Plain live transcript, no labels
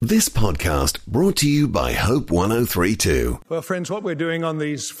This podcast brought to you by Hope 103.2. Well, friends, what we're doing on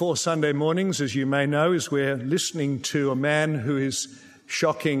these 4 Sunday mornings, as you may know, is we're listening to a man who is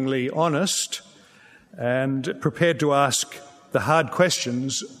shockingly honest and prepared to ask the hard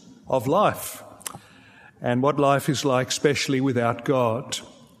questions of life and what life is like, especially without God.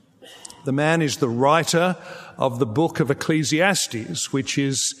 The man is the writer of the book of Ecclesiastes, which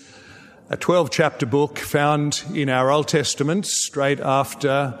is a 12-chapter book found in our Old Testament straight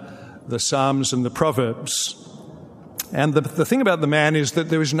after the Psalms and the Proverbs. And the thing about the man is that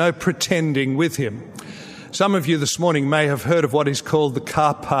there is no pretending with him. Some of you this morning may have heard of what is called the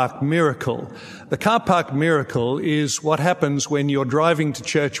car park miracle. The car park miracle is what happens when you're driving to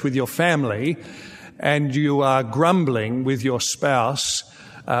church with your family and you are grumbling with your spouse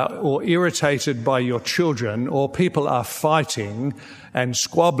or irritated by your children, or people are fighting and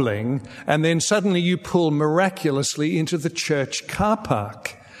squabbling, and then suddenly you pull miraculously into the church car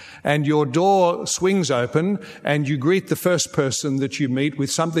park, and your door swings open, and you greet the first person that you meet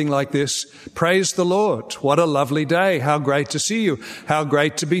with something like this: "Praise the Lord. What a lovely day. How great to see you. How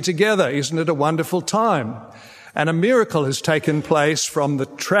great to be together. Isn't it a wonderful time?" And a miracle has taken place from the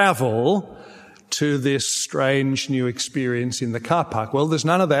travel to this strange new experience in the car park. Well, there's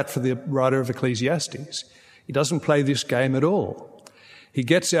none of that for the writer of Ecclesiastes. He doesn't play this game at all. He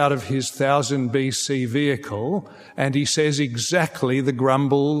gets out of his 1000 BC vehicle and he says exactly the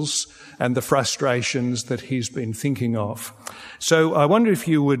grumbles and the frustrations that he's been thinking of. So I wonder if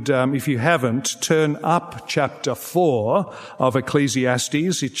you would, if you haven't, turn up chapter 4 of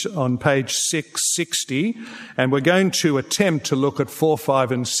Ecclesiastes. It's on page 660, and we're going to attempt to look at 4,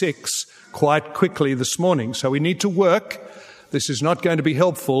 5 and 6 quite quickly this morning. So we need to work. This is not going to be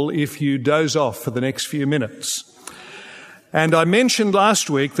helpful if you doze off for the next few minutes. And I mentioned last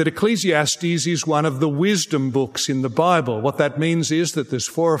week that Ecclesiastes is one of the wisdom books in the Bible. What that means is that there's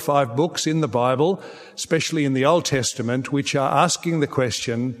 4 or 5 books in the Bible, especially in the Old Testament, which are asking the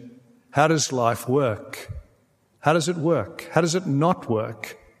question, how does life work? How does it work? How does it not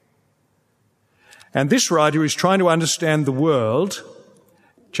work? And this writer is trying to understand the world,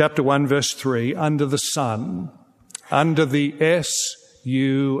 chapter 1, verse 3, under the sun, under the S-U-N.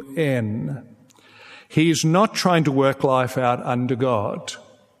 He is not trying to work life out under God.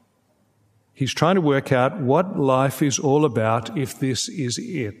 He's trying to work out what life is all about if this is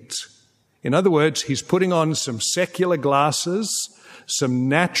it. In other words, he's putting on some secular glasses, some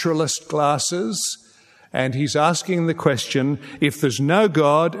naturalist glasses, and he's asking the question, if there's no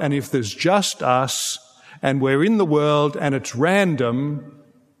God and if there's just us and we're in the world and it's random,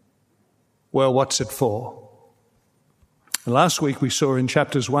 well, what's it for? And last week we saw in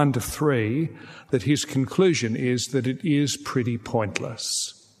chapters 1 to 3 that his conclusion is that it is pretty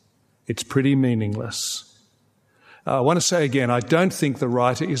pointless. It's pretty meaningless. I want to say again, I don't think the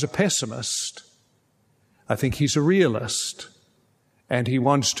writer is a pessimist. I think he's a realist. And he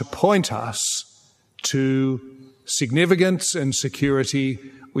wants to point us to significance and security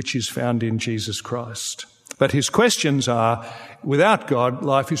which is found in Jesus Christ. But his questions are, without God,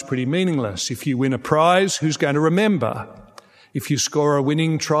 life is pretty meaningless. If you win a prize, who's going to remember? If you score a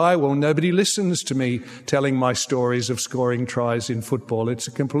winning try, well, nobody listens to me telling my stories of scoring tries in football. It's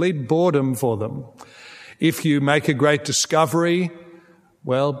a complete boredom for them. If you make a great discovery,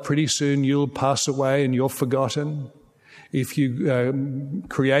 well, pretty soon you'll pass away and you're forgotten. If you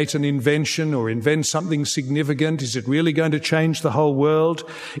create an invention or invent something significant, is it really going to change the whole world?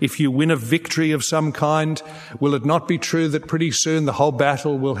 If you win a victory of some kind, will it not be true that pretty soon the whole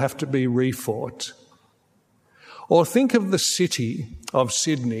battle will have to be refought? Or think of the city of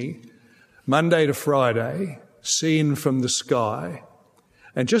Sydney, Monday to Friday, seen from the sky.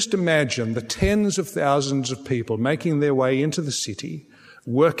 And just imagine the tens of thousands of people making their way into the city,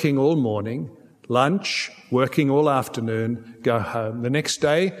 working all morning, lunch, working all afternoon, go home. The next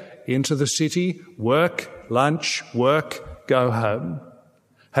day, into the city, work, lunch, work, go home.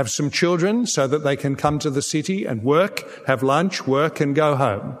 Have some children so that they can come to the city and work, have lunch, work and go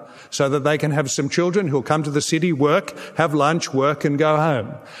home. So that they can have some children who'll come to the city, work, have lunch, work and go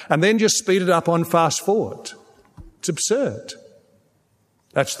home. And then just speed it up on fast forward. It's absurd.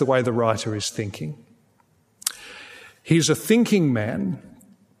 That's the way the writer is thinking. He's a thinking man.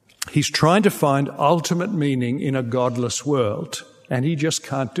 He's trying to find ultimate meaning in a godless world, and he just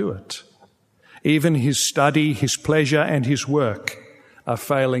can't do it. Even his study, his pleasure and his work are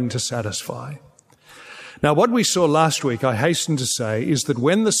failing to satisfy. Now, what we saw last week, I hasten to say, is that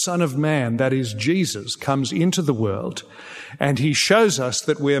when the Son of Man, that is Jesus, comes into the world and he shows us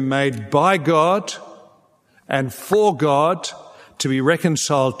that we're made by God and for God, to be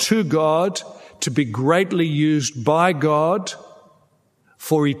reconciled to God, to be greatly used by God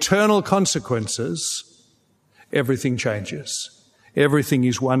for eternal consequences, everything changes. Everything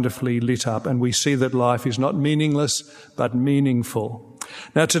is wonderfully lit up, and we see that life is not meaningless, but meaningful.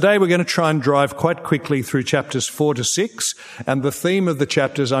 Now, today we're going to try and drive quite quickly through chapters 4 to 6, and the theme of the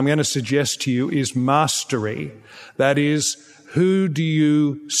chapters I'm going to suggest to you is mastery. That is, who do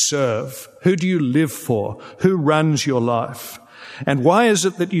you serve? Who do you live for? Who runs your life? And why is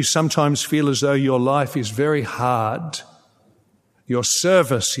it that you sometimes feel as though your life is very hard? Your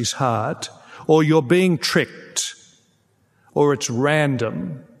service is hard, or you're being tricked, or it's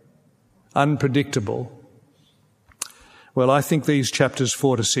random, unpredictable. Well, I think these chapters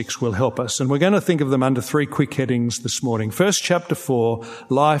 4 to 6 will help us, and we're going to think of them under 3 quick headings this morning. First, chapter 4,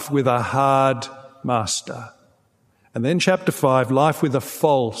 life with a hard master. And then chapter 5, life with a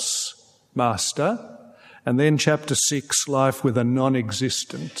false master. And then chapter 6, life with a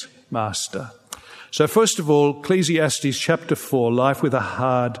non-existent master. So first of all, Ecclesiastes chapter 4, life with a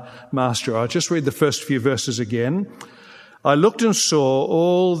hard master. I'll just read the first few verses again. I looked and saw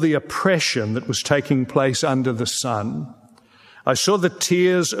all the oppression that was taking place under the sun. I saw the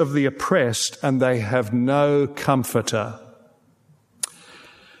tears of the oppressed, and they have no comforter.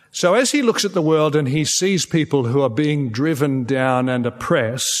 So as he looks at the world and he sees people who are being driven down and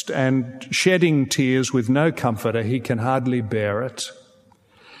oppressed and shedding tears with no comforter, he can hardly bear it.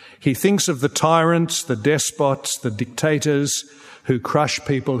 He thinks of the tyrants, the despots, the dictators who crush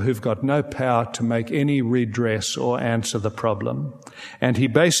people who've got no power to make any redress or answer the problem. And he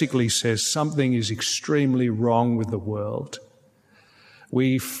basically says something is extremely wrong with the world.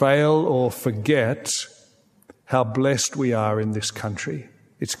 We fail or forget how blessed we are in this country.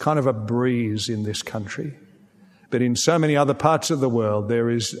 It's kind of a breeze in this country. But in so many other parts of the world, there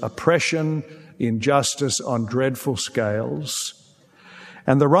is oppression, injustice on dreadful scales.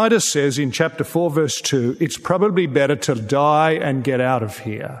 And the writer says in chapter 4, verse 2, it's probably better to die and get out of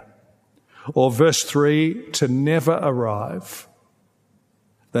here. Or verse 3, to never arrive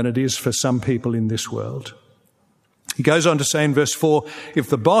than it is for some people in this world. He goes on to say in verse 4, if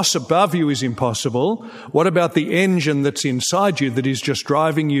the boss above you is impossible, what about the engine that's inside you that is just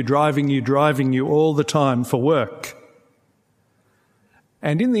driving you all the time for work?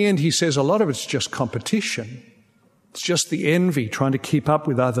 And in the end, he says a lot of it's just competition. It's just the envy, trying to keep up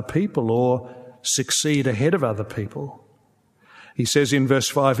with other people or succeed ahead of other people. He says in verse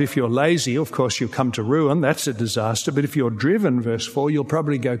 5, if you're lazy, of course you'll come to ruin. That's a disaster. But if you're driven, verse 4, you'll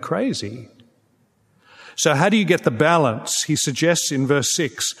probably go crazy. So how do you get the balance? He suggests in verse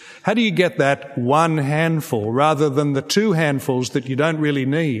 6, how do you get that one handful rather than the 2 handfuls that you don't really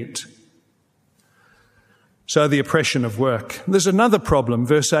need? So the oppression of work. There's another problem,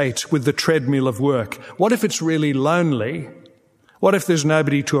 verse 8, with the treadmill of work. What if it's really lonely? What if there's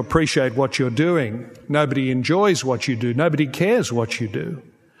nobody to appreciate what you're doing? Nobody enjoys what you do. Nobody cares what you do.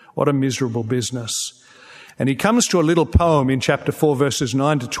 What a miserable business. And he comes to a little poem in chapter 4, verses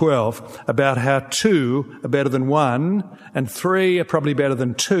 9 to 12, about how 2 are better than 1 and 3 are probably better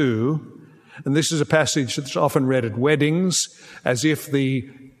than 2. And this is a passage that's often read at weddings, as if the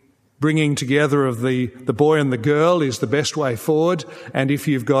bringing together of the boy and the girl is the best way forward. And if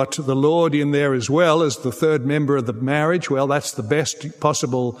you've got the Lord in there as well as the third member of the marriage, well, that's the best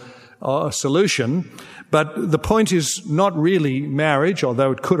possible solution. But the point is not really marriage,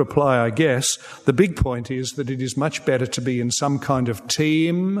 although it could apply, I guess. The big point is that it is much better to be in some kind of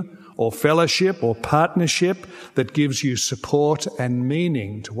team or fellowship or partnership that gives you support and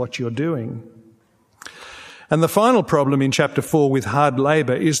meaning to what you're doing. And the final problem in chapter 4 with hard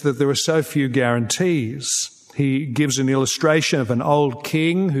labour is that there are so few guarantees. He gives an illustration of an old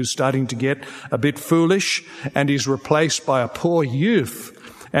king who's starting to get a bit foolish and is replaced by a poor youth.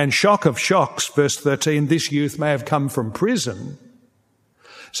 And shock of shocks, verse 13, this youth may have come from prison.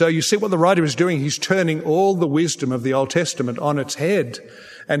 So you see what the writer is doing. He's turning all the wisdom of the Old Testament on its head.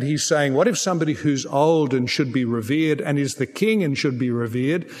 And he's saying, what if somebody who's old and should be revered and is the king and should be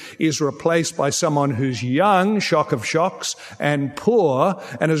revered is replaced by someone who's young, shock of shocks, and poor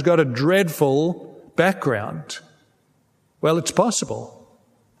and has got a dreadful background? Well, it's possible.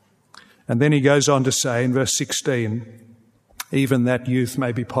 And then he goes on to say in verse 16, even that youth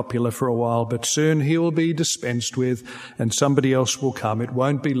may be popular for a while, but soon he will be dispensed with and somebody else will come. It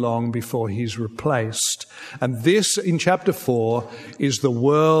won't be long before he's replaced. And this, in chapter 4, is the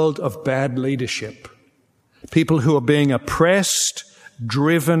world of bad leadership. People who are being oppressed,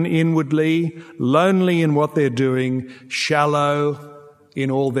 driven inwardly, lonely in what they're doing, shallow in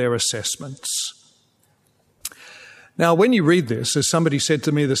all their assessments. Now, when you read this, as somebody said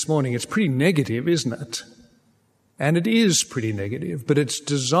to me this morning, it's pretty negative, isn't it? And it is pretty negative, but it's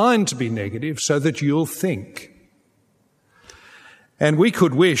designed to be negative so that you'll think. And we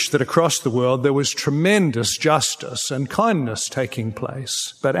could wish that across the world there was tremendous justice and kindness taking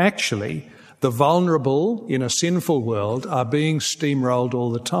place. But actually, the vulnerable in a sinful world are being steamrolled all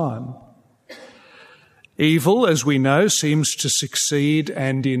the time. Evil, as we know, seems to succeed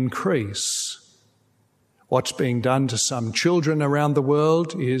and increase. What's being done to some children around the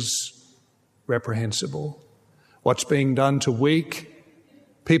world is reprehensible. What's being done to weak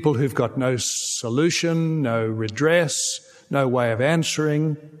people who've got no solution, no redress, no way of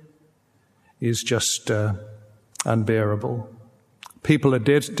answering is just unbearable. People are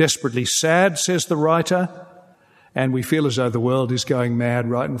desperately sad, says the writer, and we feel as though the world is going mad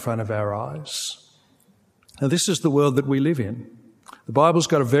right in front of our eyes. Now, this is the world that we live in. The Bible's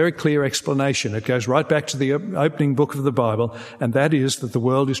got a very clear explanation. It goes right back to the opening book of the Bible, and that is that the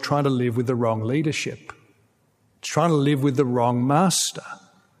world is trying to live with the wrong leadership. It's trying to live with the wrong master.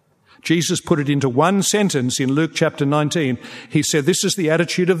 Jesus put it into one sentence in Luke chapter 19. He said, this is the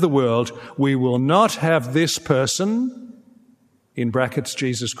attitude of the world. We will not have this person, in brackets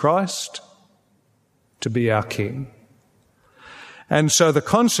Jesus Christ, to be our king. And so the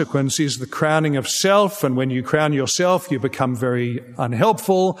consequence is the crowning of self, and when you crown yourself, you become very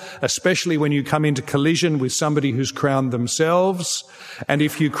unhelpful, especially when you come into collision with somebody who's crowned themselves. And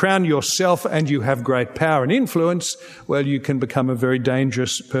if you crown yourself and you have great power and influence, well, you can become a very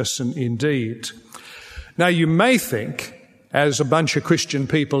dangerous person indeed. Now, you may think, as a bunch of Christian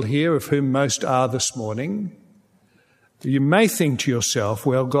people here, of whom most are this morning, you may think to yourself,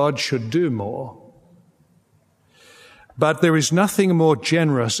 well, God should do more. But there is nothing more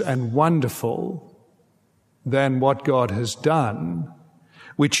generous and wonderful than what God has done,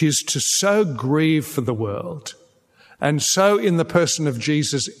 which is to so grieve for the world and so in the person of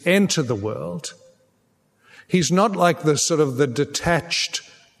Jesus enter the world. He's not like the detached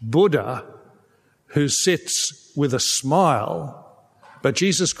Buddha who sits with a smile, but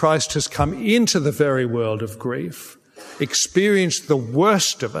Jesus Christ has come into the very world of grief, experienced the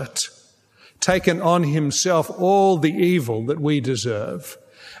worst of it, taken on himself all the evil that we deserve,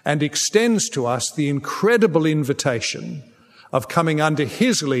 and extends to us the incredible invitation of coming under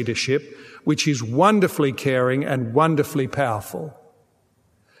his leadership, which is wonderfully caring and wonderfully powerful.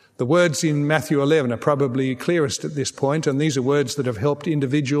 The words in Matthew 11 are probably clearest at this point, and these are words that have helped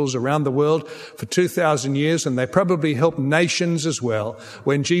individuals around the world for 2,000 years, and they probably help nations as well,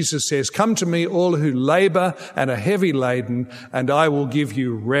 when Jesus says, "Come to me, all who labour and are heavy laden, and I will give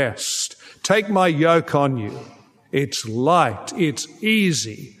you rest. Take my yoke on you. It's light. It's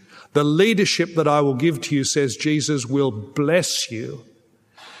easy. The leadership that I will give to you," says Jesus, "will bless you."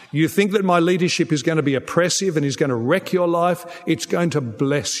 You think that my leadership is going to be oppressive and is going to wreck your life? It's going to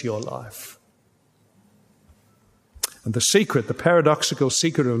bless your life. And the paradoxical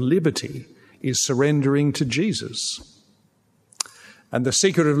secret of liberty is surrendering to Jesus. And the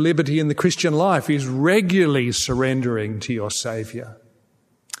secret of liberty in the Christian life is regularly surrendering to your Saviour.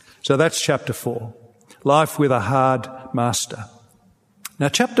 So that's chapter 4, life with a hard master. Now,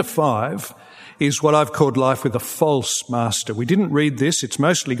 chapter 5 is what I've called life with a false master. We didn't read this. It's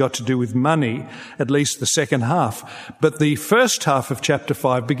mostly got to do with money, at least the second half. But the first half of chapter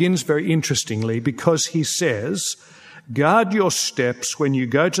 5 begins very interestingly because he says, "Guard your steps when you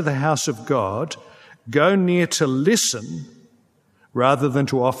go to the house of God. Go near to listen rather than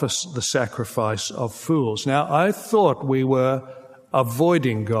to offer the sacrifice of fools." Now, I thought we were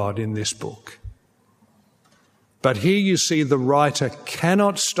avoiding God in this book. But here you see the writer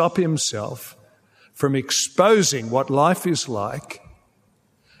cannot stop himself from exposing what life is like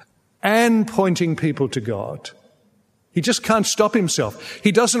and pointing people to God. He just can't stop himself.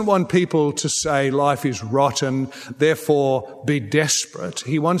 He doesn't want people to say life is rotten, therefore be desperate.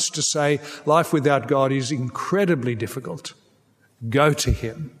 He wants to say life without God is incredibly difficult. Go to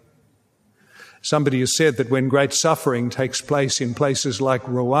him. Somebody has said that when great suffering takes place in places like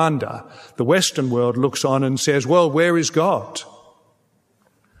Rwanda, the Western world looks on and says, well, where is God?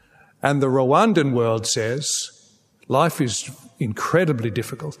 And the Rwandan world says, life is incredibly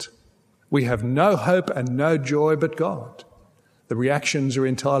difficult. We have no hope and no joy but God. The reactions are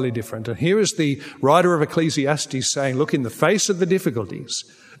entirely different. And here is the writer of Ecclesiastes saying, look, in the face of the difficulties,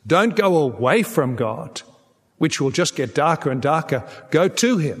 don't go away from God, which will just get darker and darker. Go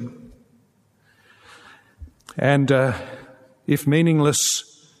to him. And if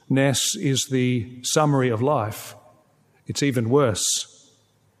meaninglessness is the summary of life, it's even worse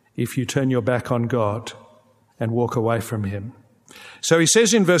if you turn your back on God and walk away from him. So he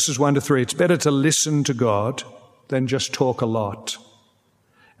says in verses 1 to 3, it's better to listen to God than just talk a lot.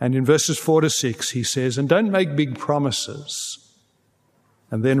 And in verses 4 to 6, he says, and don't make big promises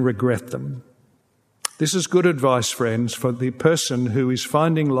and then regret them. This is good advice, friends, for the person who is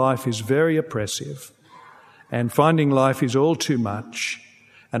finding life is very oppressive and finding life is all too much.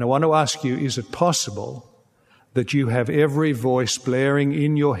 And I want to ask you, is it possible that you have every voice blaring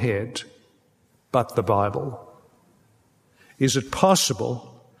in your head but the Bible? Is it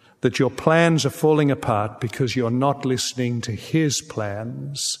possible that your plans are falling apart because you're not listening to His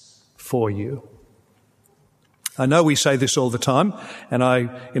plans for you? I know we say this all the time, and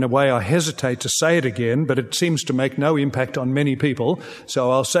in a way, I hesitate to say it again, but it seems to make no impact on many people,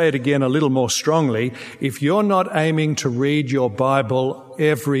 so I'll say it again a little more strongly. If you're not aiming to read your Bible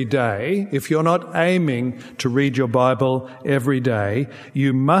every day,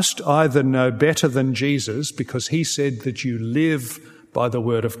 you must either know better than Jesus, because He said that you live by the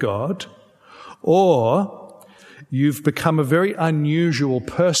Word of God, or you've become a very unusual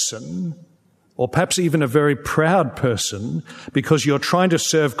person, or perhaps even a very proud person, because you're trying to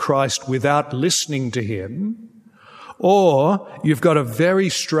serve Christ without listening to Him, or you've got a very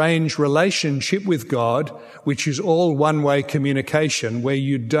strange relationship with God, which is all one-way communication, where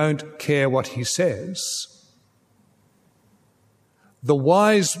you don't care what He says. The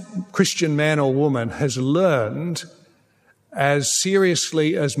wise Christian man or woman has learned, as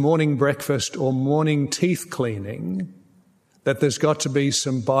seriously as morning breakfast or morning teeth cleaning, that there's got to be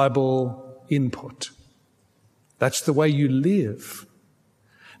some Bible input. That's the way you live.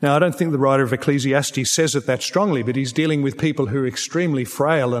 Now, I don't think the writer of Ecclesiastes says it that strongly, but he's dealing with people who are extremely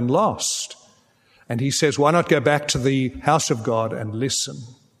frail and lost. And he says, why not go back to the house of God and listen?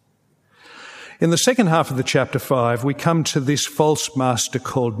 In the second half of the chapter 5, we come to this false master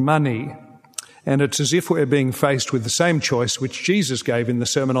called money. And it's as if we're being faced with the same choice which Jesus gave in the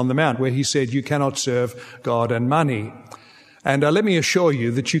Sermon on the Mount, where He said, you cannot serve God and money. And let me assure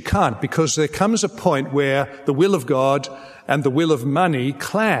you that you can't, because there comes a point where the will of God and the will of money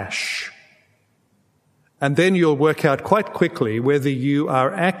clash. And then you'll work out quite quickly whether you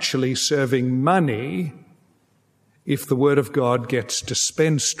are actually serving money if the Word of God gets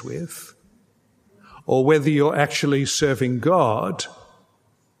dispensed with, or whether you're actually serving God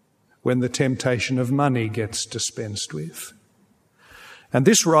when the temptation of money gets dispensed with. And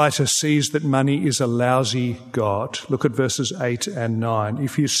this writer sees that money is a lousy god. Look at verses 8 and 9.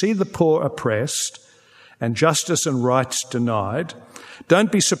 If you see the poor oppressed and justice and rights denied,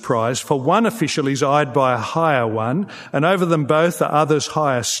 don't be surprised, for one official is eyed by a higher one, and over them both are others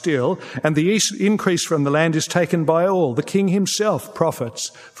higher still, and the increase from the land is taken by all. The king himself profits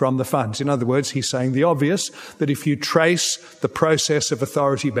from the funds. In other words, he's saying the obvious, that if you trace the process of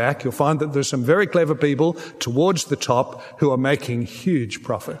authority back, you'll find that there's some very clever people towards the top who are making huge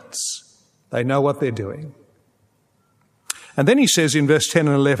profits. They know what they're doing. And then he says in verse 10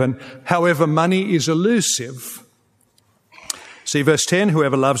 and 11, however, money is elusive. See verse 10,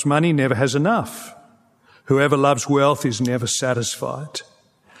 whoever loves money never has enough. Whoever loves wealth is never satisfied.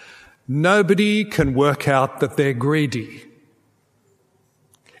 Nobody can work out that they're greedy.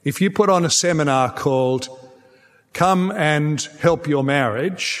 If you put on a seminar called Come and Help Your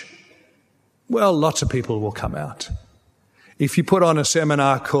Marriage, well, lots of people will come out. If you put on a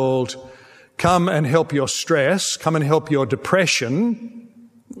seminar called Come and Help Your Stress, Come and Help Your Depression,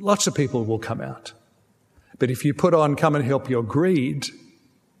 lots of people will come out. But if you put on Come and Help Your Greed,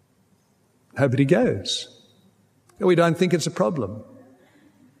 nobody goes. We don't think it's a problem.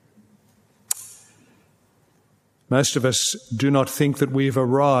 Most of us do not think that we've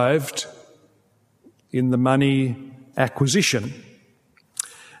arrived in the money acquisition.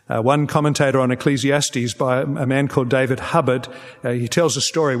 One commentator on Ecclesiastes by a man called David Hubbard, he tells a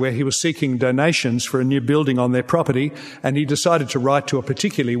story where he was seeking donations for a new building on their property, and he decided to write to a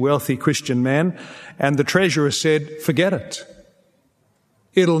particularly wealthy Christian man, and the treasurer said, forget it.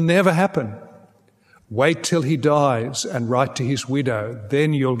 It'll never happen. Wait till he dies and write to his widow,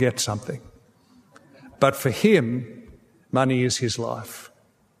 then you'll get something. But for him, money is his life.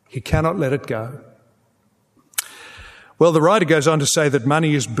 He cannot let it go. Well, the writer goes on to say that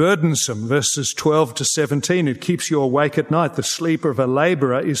money is burdensome, verses 12 to 17. It keeps you awake at night. The sleep of a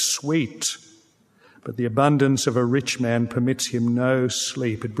labourer is sweet, but the abundance of a rich man permits him no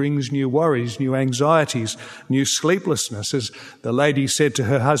sleep. It brings new worries, new anxieties, new sleeplessness. As the lady said to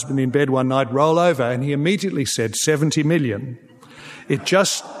her husband in bed one night, roll over, and he immediately said 70 million. It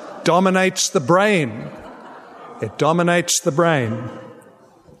just dominates the brain. It dominates the brain.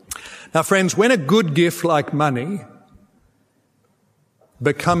 Now, friends, when a good gift like money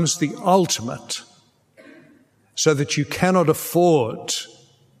becomes the ultimate, so that you cannot afford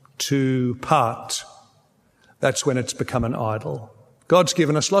to part, that's when it's become an idol. God's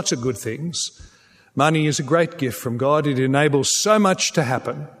given us lots of good things, Money is a great gift from God. It enables so much to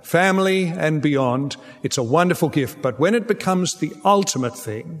happen, family and beyond. It's a wonderful gift. But when it becomes the ultimate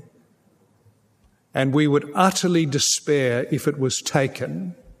thing, and we would utterly despair if it was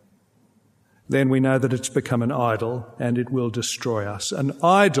taken, then we know that it's become an idol and it will destroy us. An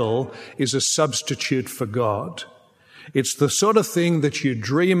idol is a substitute for God. It's the sort of thing that you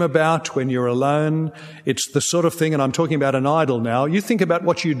dream about when you're alone. It's the sort of thing, and I'm talking about an idol now, you think about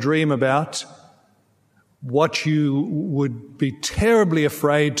what you dream about, what you would be terribly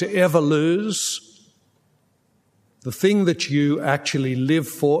afraid to ever lose, the thing that you actually live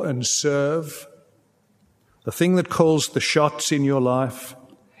for and serve, the thing that calls the shots in your life.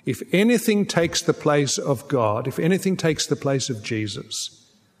 If anything takes the place of God, if anything takes the place of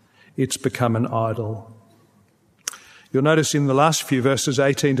Jesus, it's become an idol. You'll notice in the last few verses,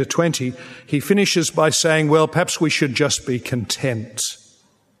 18 to 20, he finishes by saying, well, perhaps we should just be content.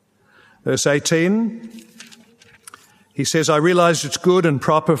 Verse 18, he says, I realize it's good and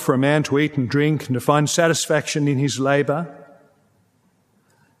proper for a man to eat and drink and to find satisfaction in his labor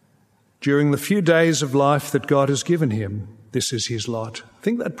during the few days of life that God has given him. This is his lot. I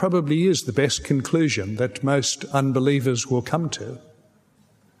think that probably is the best conclusion that most unbelievers will come to.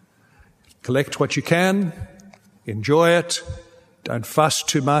 Collect what you can, enjoy it, don't fuss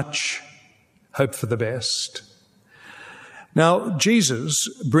too much, hope for the best. Now, Jesus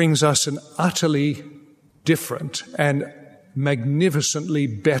brings us an utterly different and magnificently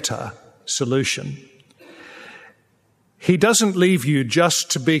better solution. He doesn't leave you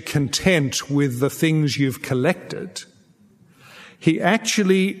just to be content with the things you've collected. He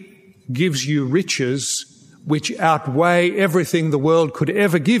actually gives you riches which outweigh everything the world could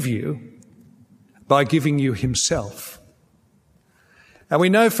ever give you by giving you himself. And we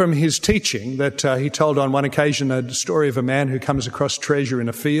know from his teaching that he told on one occasion a story of a man who comes across treasure in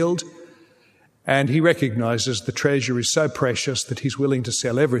a field, and he recognizes the treasure is so precious that he's willing to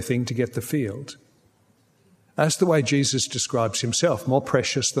sell everything to get the field. That's the way Jesus describes himself, more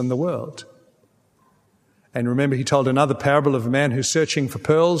precious than the world. And remember, he told another parable of a man who's searching for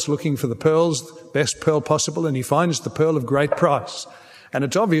pearls, looking for the pearls, best pearl possible, and he finds the pearl of great price. And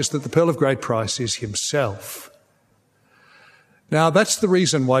it's obvious that the pearl of great price is himself. Now, that's the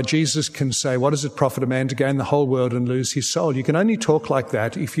reason why Jesus can say, what does it profit a man to gain the whole world and lose his soul? You can only talk like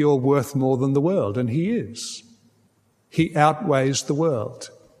that if you're worth more than the world, and he is. He outweighs the world.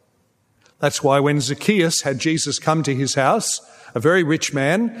 That's why when Zacchaeus had Jesus come to his house, a very rich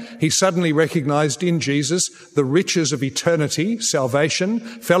man, he suddenly recognized in Jesus the riches of eternity, salvation,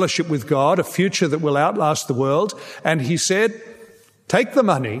 fellowship with God, a future that will outlast the world. And he said, take the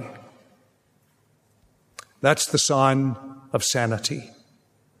money. That's the sign of sanity.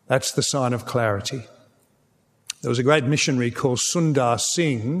 That's the sign of clarity. There was a great missionary called Sundar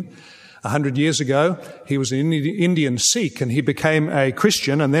Singh. 100 years ago, he was an Indian Sikh, and he became a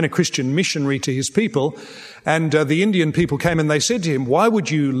Christian and then a Christian missionary to his people. And the Indian people came and they said to him, why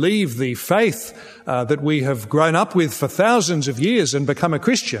would you leave the faith that we have grown up with for thousands of years and become a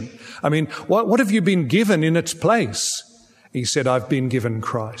Christian? I mean, what have you been given in its place? He said, I've been given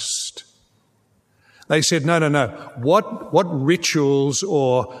Christ. They said, no. What rituals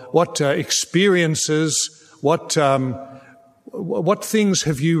or what experiences, what things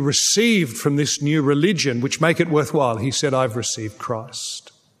have you received from this new religion which make it worthwhile? He said, I've received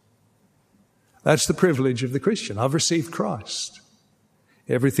Christ. That's the privilege of the Christian. I've received Christ.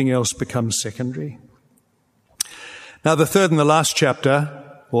 Everything else becomes secondary. Now, the third and the last chapter,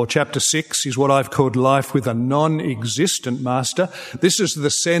 or chapter 6, is what I've called life with a non-existent master. This is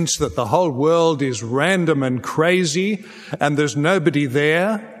the sense that the whole world is random and crazy and there's nobody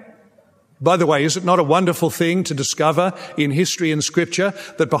there. By the way, is it not a wonderful thing to discover in history and scripture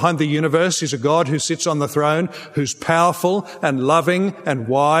that behind the universe is a God who sits on the throne, who's powerful and loving and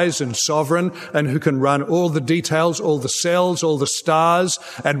wise and sovereign, and who can run all the details, all the cells, all the stars,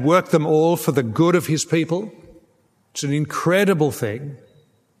 and work them all for the good of his people? It's an incredible thing.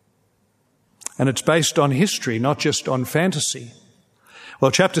 And it's based on history, not just on fantasy.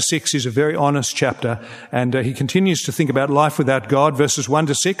 Well, chapter 6 is a very honest chapter, and he continues to think about life without God. Verses 1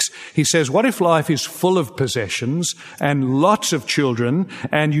 to 6, he says, what if life is full of possessions and lots of children,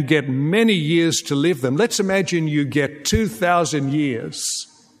 and you get many years to live them? Let's imagine you get 2,000 years.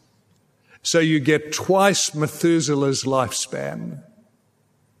 So you get twice Methuselah's lifespan.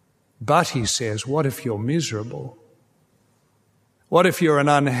 But, he says, what if you're miserable? What if you're an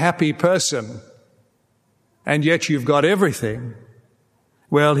unhappy person, and yet you've got everything?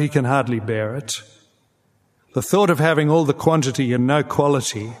 Well, he can hardly bear it. The thought of having all the quantity and no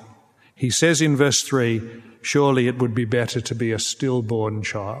quality. He says in verse 3, surely it would be better to be a stillborn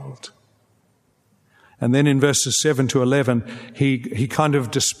child. And then in verses 7 to 11, he kind of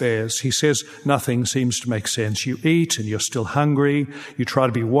despairs. He says, nothing seems to make sense. You eat and you're still hungry. You try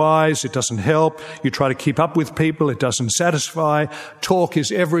to be wise. It doesn't help. You try to keep up with people. It doesn't satisfy. Talk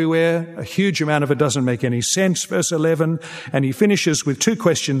is everywhere. A huge amount of it doesn't make any sense. Verse 11. And he finishes with two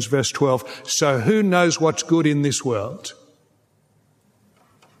questions, verse 12. So who knows what's good in this world?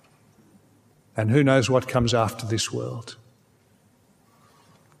 And who knows what comes after this world?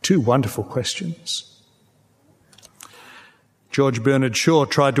 Two wonderful questions. George Bernard Shaw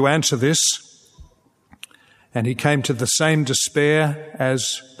tried to answer this, and he came to the same despair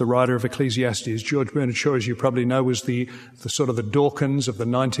as the writer of Ecclesiastes. George Bernard Shaw, as you probably know, was the sort of the Dawkins of the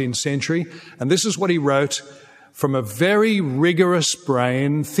 19th century. And this is what he wrote from a very rigorous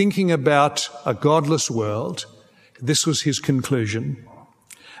brain, thinking about a godless world. This was his conclusion.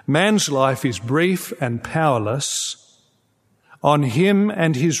 Man's life is brief and powerless. On him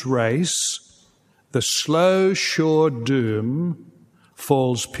and his race, the slow, sure doom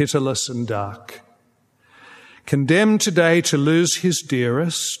falls pitiless and dark. Condemned today to lose his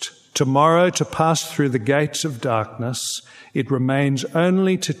dearest, tomorrow to pass through the gates of darkness, it remains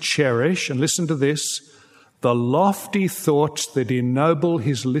only to cherish, and listen to this, the lofty thoughts that ennoble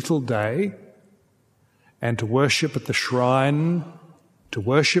his little day, and to worship at the shrine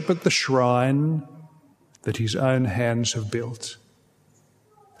that his own hands have built.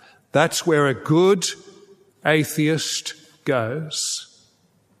 That's where a good atheist goes.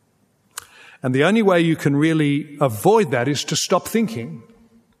 And the only way you can really avoid that is to stop thinking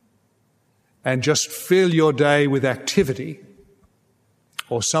and just fill your day with activity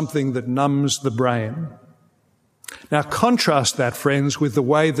or something that numbs the brain. Now contrast that, friends, with the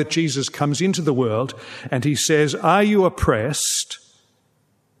way that Jesus comes into the world and he says, "Are you oppressed?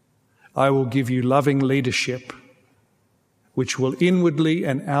 I will give you loving leadership, which will inwardly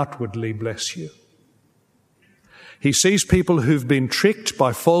and outwardly bless you." He sees people who've been tricked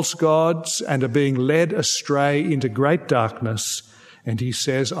by false gods and are being led astray into great darkness, and he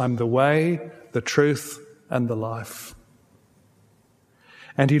says, "I'm the way, the truth, and the life."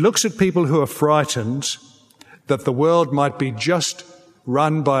 And he looks at people who are frightened that the world might be just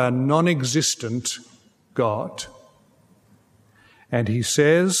run by a non-existent God. And he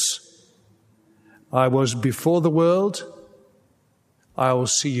says, "I was before the world, I will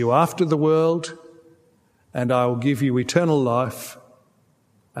see you after the world, and I will give you eternal life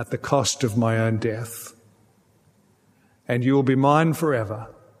at the cost of my own death. And you will be mine forever.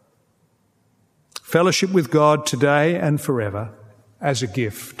 Fellowship with God today and forever as a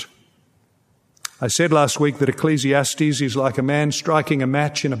gift." I said last week that Ecclesiastes is like a man striking a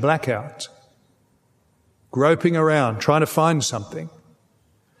match in a blackout, groping around, trying to find something.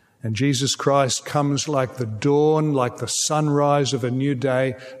 And Jesus Christ comes like the dawn, like the sunrise of a new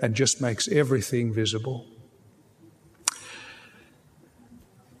day, and just makes everything visible.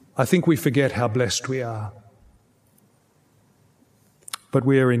 I think we forget how blessed we are. But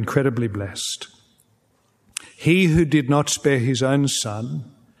we are incredibly blessed. He who did not spare his own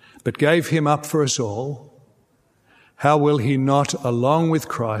son, but gave him up for us all, how will he not, along with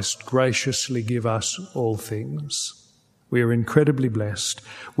Christ, graciously give us all things? We are incredibly blessed.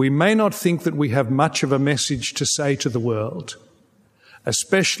 We may not think that we have much of a message to say to the world,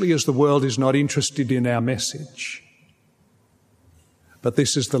 especially as the world is not interested in our message. But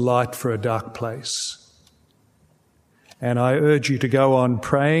this is the light for a dark place. And I urge you to go on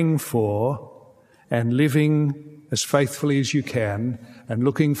praying for and living as faithfully as you can and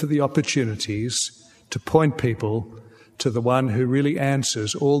looking for the opportunities to point people to the one who really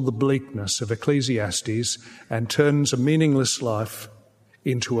answers all the bleakness of Ecclesiastes and turns a meaningless life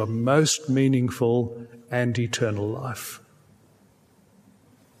into a most meaningful and eternal life.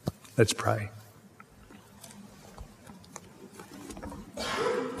 Let's pray.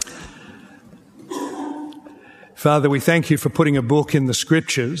 Father, we thank you for putting a book in the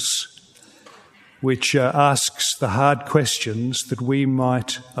Scriptures which asks the hard questions that we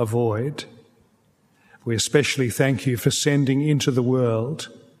might avoid. We especially thank you for sending into the world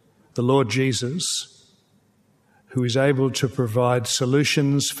the Lord Jesus, who is able to provide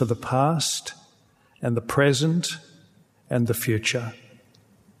solutions for the past and the present and the future.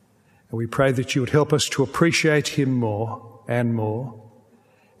 And we pray that you would help us to appreciate him more and more.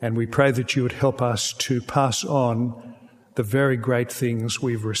 And we pray that you would help us to pass on the very great things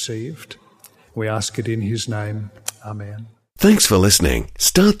we've received. We ask it in his name. Amen. Thanks for listening.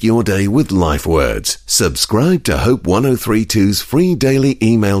 Start your day with Life Words. Subscribe to Hope 1032's free daily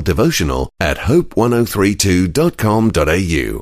email devotional at hope1032.com.au.